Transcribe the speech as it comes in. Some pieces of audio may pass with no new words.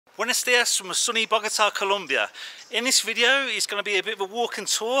Buenos dias from sunny Bogota, Colombia. In this video it's going to be a bit of a walk and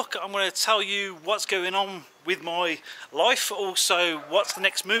talk. I'm going to tell you what's going on with my life, also what's the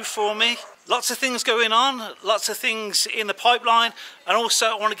next move for me. Lots of things going on, lots of things in the pipeline, and also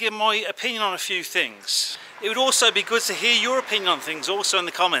I want to give my opinion on a few things. It would also be good to hear your opinion on things also in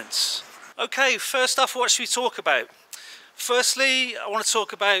the comments. Okay, first off, what should we talk about? Firstly, I want to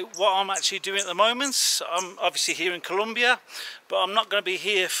talk about what I'm actually doing at the moment. I'm obviously here in Colombia, but I'm not going to be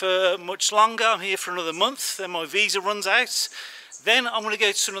here for much longer. I'm here for another month, then my visa runs out. Then I'm going to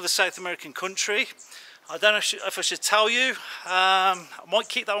go to another South American country. I don't know if I should tell you. I might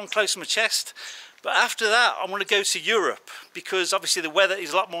keep that one close to my chest. But after that, I'm going to go to Europe, because obviously the weather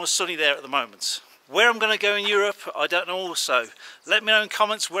is a lot more sunny there at the moment. Where I'm going to go in Europe, I don't know also. Let me know in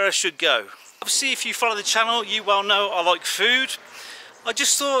comments where I should go. Obviously, if you follow the channel, you well know I like food. I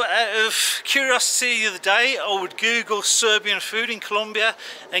just thought, out of curiosity the other day, I would Google Serbian food in Colombia,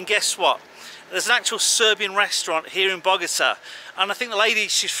 and guess what? There's an actual Serbian restaurant here in Bogota, and I think the lady,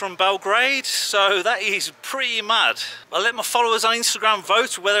 she's from Belgrade, so that is pretty mad. I let my followers on Instagram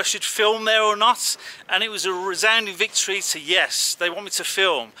vote whether I should film there or not, and it was a resounding victory to yes, they want me to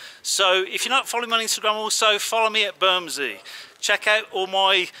film. So if you're not following me on Instagram also, follow me at BIRMZE. Check out all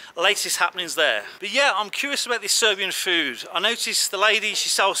my latest happenings there. But yeah, I'm curious about this Serbian food. I noticed the lady, she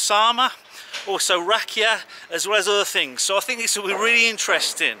sells sama, also rakia, as well as other things. So I think this will be really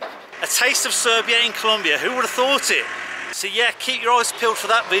interesting. A taste of Serbia in Colombia, who would have thought it? So yeah, keep your eyes peeled for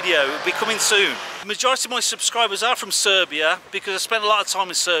that video, it'll be coming soon. The majority of my subscribers are from Serbia, because I spent a lot of time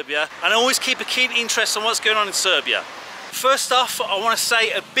in Serbia, and I always keep a keen interest on what's going on in Serbia. First off, I want to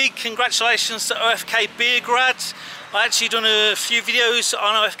say a big congratulations to OFK Beograd. I actually done a few videos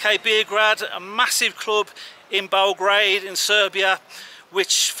on OFK Beograd, a massive club in Belgrade in Serbia,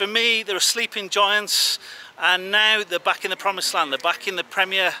 which for me, they're a sleeping giants, and now they're back in the promised land. They're back in the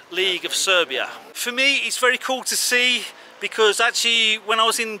Premier League of Serbia. For me, it's very cool to see, because actually when I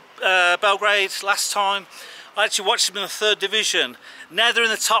was in Belgrade last time, I actually watched them in the 3rd division. Now they're in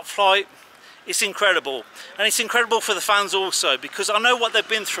the top flight. It's incredible, and it's incredible for the fans also, because I know what they've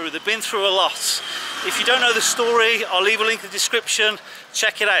been through. They've been through a lot. If you don't know the story, I'll leave a link in the description,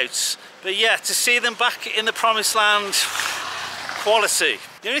 check it out. But yeah, to see them back in the promised land, quality.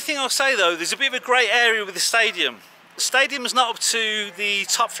 The only thing I'll say though, there's a bit of a grey area with the stadium. The stadium is not up to the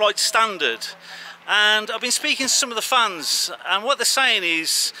top flight standard, and I've been speaking to some of the fans, and what they're saying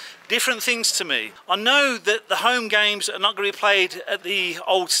is different things to me. I know that the home games are not going to be played at the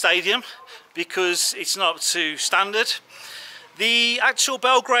old stadium, because it's not up to standard. The actual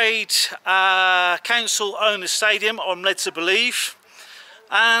Belgrade council own the stadium, I'm led to believe,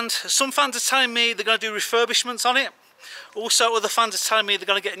 and some fans are telling me they're going to do refurbishments on it. Also, other fans are telling me they're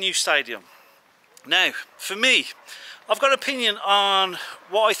going to get a new stadium. Now, for me, I've got an opinion on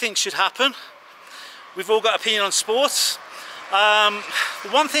what I think should happen. We've all got an opinion on sports. The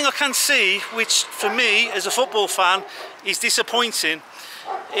one thing I can see, which for me as a football fan is disappointing,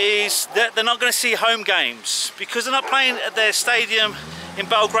 is that they're not going to see home games, because they're not playing at their stadium in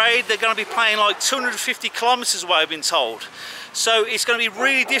Belgrade. They're going to be playing like 250 kilometers away, I've been told. So it's going to be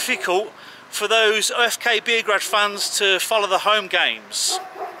really difficult for those OFK Beograd fans to follow the home games.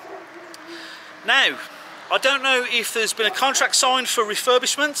 Now, I don't know if there's been a contract signed for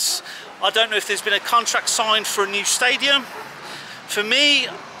refurbishments. I don't know if there's been a contract signed for a new stadium. For me,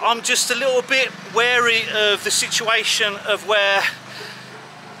 I'm just a little bit wary of the situation of where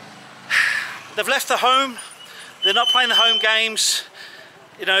they've left the home, they're not playing the home games.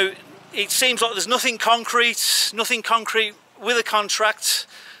 You know, it seems like there's nothing concrete with a contract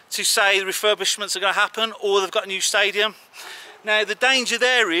to say the refurbishments are going to happen, or they've got a new stadium. Now the danger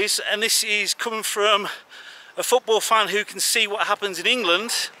there is, and this is coming from a football fan who can see what happens in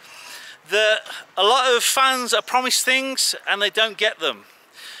England, that a lot of fans are promised things and they don't get them.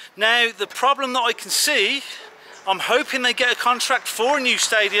 Now the problem that I can see, I'm hoping they get a contract for a new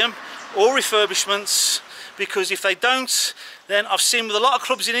stadium or refurbishments, because if they don't, then I've seen with a lot of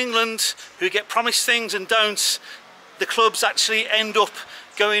clubs in England who get promised things and don't, the clubs actually end up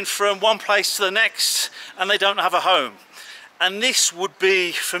going from one place to the next and they don't have a home. And this would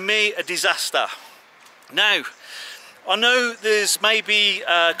be, for me, a disaster. Now, I know there's maybe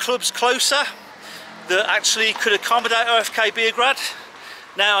clubs closer that actually could accommodate OFK Beograd.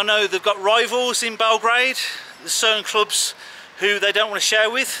 Now I know they've got rivals in Belgrade, there's certain clubs who they don't want to share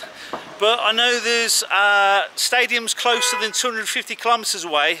with, but I know there's stadiums closer than 250 kilometers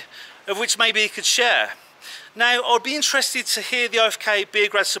away, of which maybe you could share. Now I'd be interested to hear the OFK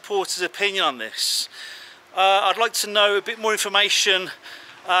Beograd supporters' opinion on this. I'd like to know a bit more information,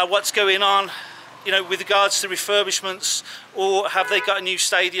 what's going on, you know, with regards to refurbishments, or have they got a new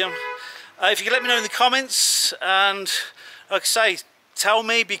stadium? If you could let me know in the comments, and like I say, tell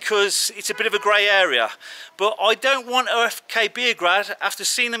me, because it's a bit of a grey area. But I don't want OFK Beograd, after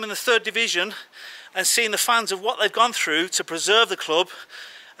seeing them in the 3rd division and seeing the fans of what they've gone through to preserve the club,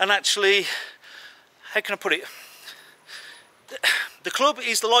 and actually, how can I put it? The club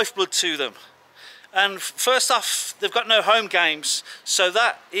is the lifeblood to them. And first off, they've got no home games, so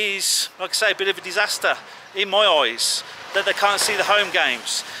that is, like I say, a bit of a disaster in my eyes, that they can't see the home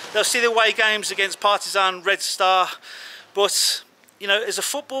games. They'll see the away games against Partizan, Red Star, but you know, as a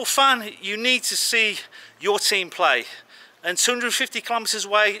football fan, you need to see your team play. And 250 kilometres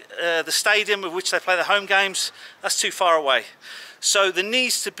away, the stadium of which they play the home games, that's too far away. So there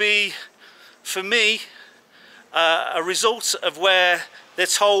needs to be, for me, a result of where they're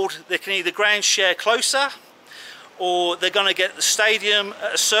told they can either ground share closer, or they're going to get the stadium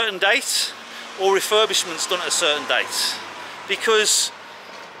at a certain date, or refurbishments done at a certain date. Because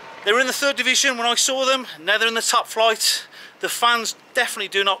they were in the 3rd division when I saw them, now they're in the top flight. The fans definitely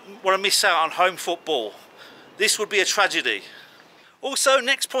do not want to miss out on home football. This would be a tragedy. Also,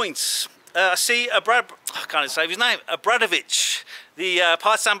 next point, I see I can't say his name, Abradovic, the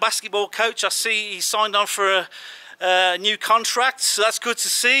Partizan basketball coach. I see he signed on for a new contract, so that's good to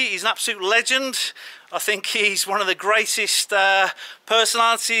see. He's an absolute legend. I think he's one of the greatest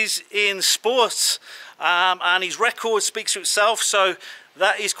personalities in sports, and his record speaks for itself, so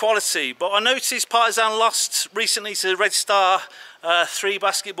that is quality. But I noticed Partizan lost recently to Red Star, 3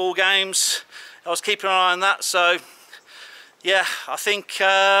 basketball games. I was keeping an eye on that, so yeah, I think,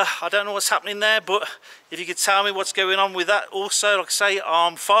 I don't know what's happening there, but if you could tell me what's going on with that also. Like I say,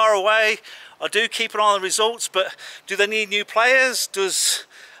 I'm far away. I do keep an eye on the results, but do they need new players? Does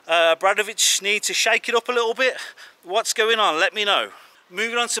Abradovic need to shake it up a little bit? What's going on? Let me know.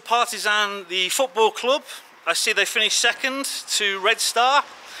 Moving on to Partizan, the football club. I see they finished 2nd to Red Star.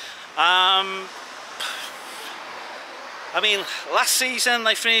 I mean, last season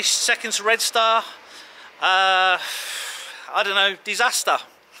they finished 2nd to Red Star. I don't know, disaster.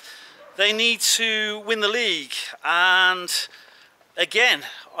 They need to win the league, and again,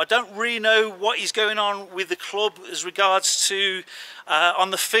 I don't really know what is going on with the club as regards to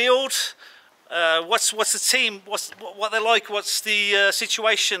on the field. What's the team, what they're like, what's the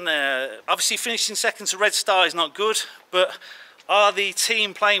situation there? Obviously finishing 2nd to Red Star is not good, but are the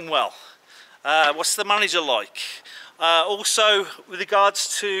team playing well? What's the manager like? Also, with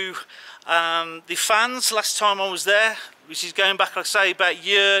regards to the fans, last time I was there, which is going back, like I say, about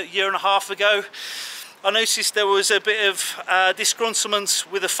a year and a half ago, I noticed there was a bit of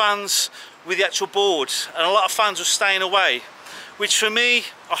disgruntlement with the fans, with the actual board, and a lot of fans were staying away, which for me,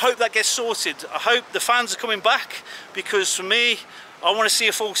 I hope that gets sorted. I hope the fans are coming back, because for me, I want to see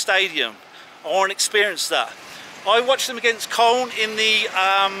a full stadium. I want to experience that. I watched them against Koln in the,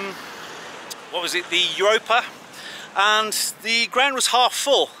 the Europa, and the ground was half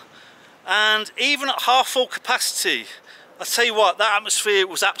full. And even at half full capacity, I'll tell you what, that atmosphere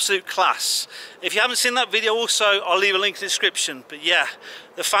was absolute class. If you haven't seen that video also, I'll leave a link in the description. But yeah,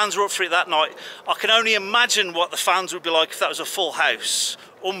 the fans were up for it that night. I can only imagine what the fans would be like if that was a full house.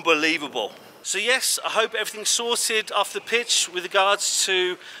 Unbelievable. So yes, I hope everything's sorted off the pitch with regards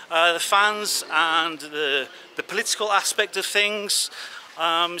to the fans and the political aspect of things.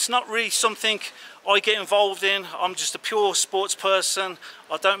 It's not really something I get involved in. I'm just a pure sports person.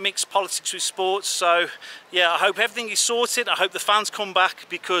 I don't mix politics with sports. So yeah, I hope everything is sorted. I hope the fans come back,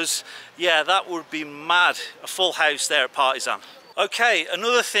 because yeah, that would be mad, a full house there at Partizan. Okay,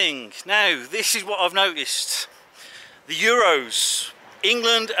 another thing. Now, this is what I've noticed. The Euros.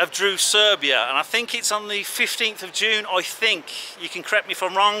 England have drew Serbia, and I think it's on the 15th of June, I think. You can correct me if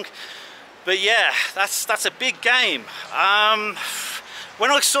I'm wrong. But yeah, that's a big game. When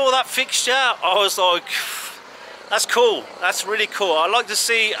I saw that fixture, I was like, that's cool, that's really cool. I'd like to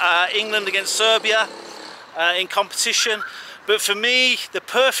see England against Serbia in competition, but for me, the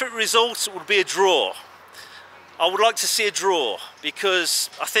perfect result would be a draw. I would like to see a draw, because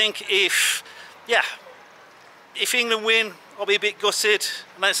I think if England win, I'll be a bit gutted.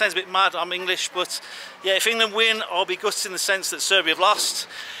 I know it sounds a bit mad, I'm English, but yeah, if England win, I'll be gutted in the sense that Serbia have lost.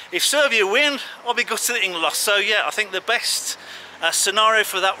 If Serbia win, I'll be gutted that England lost. So yeah, I think the best scenario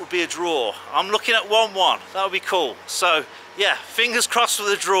for that would be a draw. I'm looking at 1-1, that would be cool. So yeah, fingers crossed for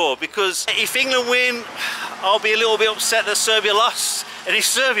the draw, because if England win, I'll be a little bit upset that Serbia lost, and if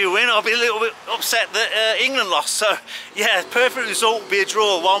Serbia win, I'll be a little bit upset that England lost. So yeah, perfect result would be a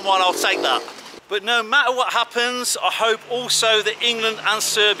draw, 1-1, I'll take that. But no matter what happens, I hope also that England and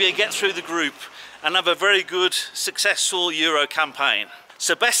Serbia get through the group and have a very good, successful Euro campaign.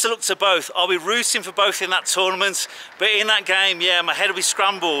 So best of luck to both. I'll be rooting for both in that tournament, but in that game, yeah, my head will be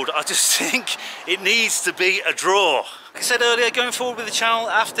scrambled. I just think it needs to be a draw. Like I said earlier, going forward with the channel,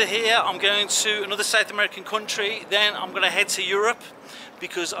 after here, I'm going to another South American country. Then I'm going to head to Europe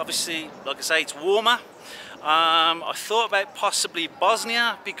because obviously, like I say, it's warmer. I thought about possibly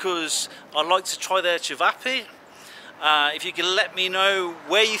Bosnia because I'd like to try their cevapi. If you can let me know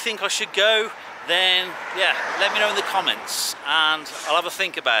where you think I should go, then yeah, let me know in the comments and I'll have a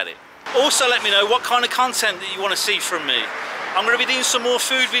think about it. Also let me know what kind of content that you want to see from me. I'm going to be doing some more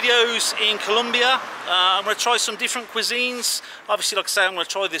food videos in Colombia. I'm going to try some different cuisines. Obviously, like I say, I'm going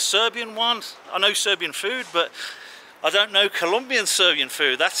to try this Serbian one. I know Serbian food, but I don't know Colombian Serbian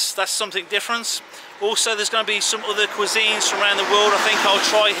food. That's something different. Also, there's going to be some other cuisines from around the world I think I'll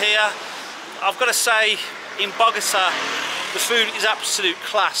try here. I've got to say, in Bogota, the food is absolute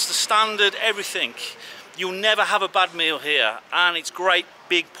class. The standard, everything. You'll never have a bad meal here, and it's great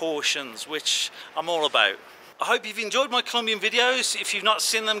big portions, which I'm all about. I hope you've enjoyed my Colombian videos. If you've not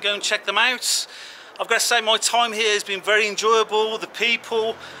seen them, go and check them out. I've got to say my time here has been very enjoyable. The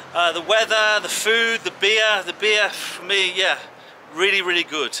people, the weather, the food, the beer for me, yeah, really, really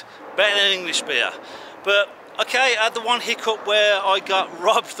good. Better than English beer. But okay, I had the one hiccup where I got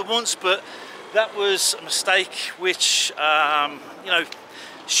robbed once, but that was a mistake which, you know,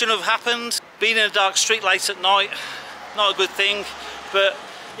 shouldn't have happened. Being in a dark street late at night, not a good thing. But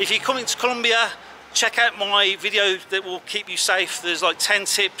if you're coming to Colombia, check out my video that will keep you safe. There's like 10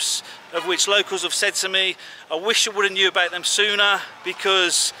 tips of which locals have said to me. I wish I would have knew about them sooner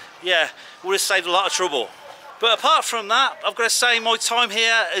because, yeah, would have saved a lot of trouble. But apart from that, I've got to say my time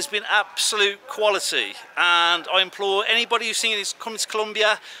here has been absolute quality. And I implore anybody who's thinking is coming to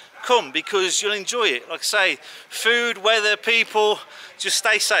Colombia, come because you'll enjoy it. Like I say, food, weather, people, just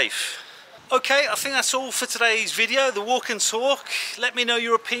stay safe. Okay, I think that's all for today's video, the walk and talk. Let me know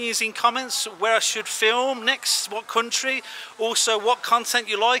your opinions in comments, where I should film next, what country, also what content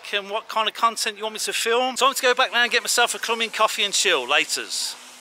you like and what kind of content you want me to film. So I'm going to go back now and get myself a Colombian coffee and chill. Laters.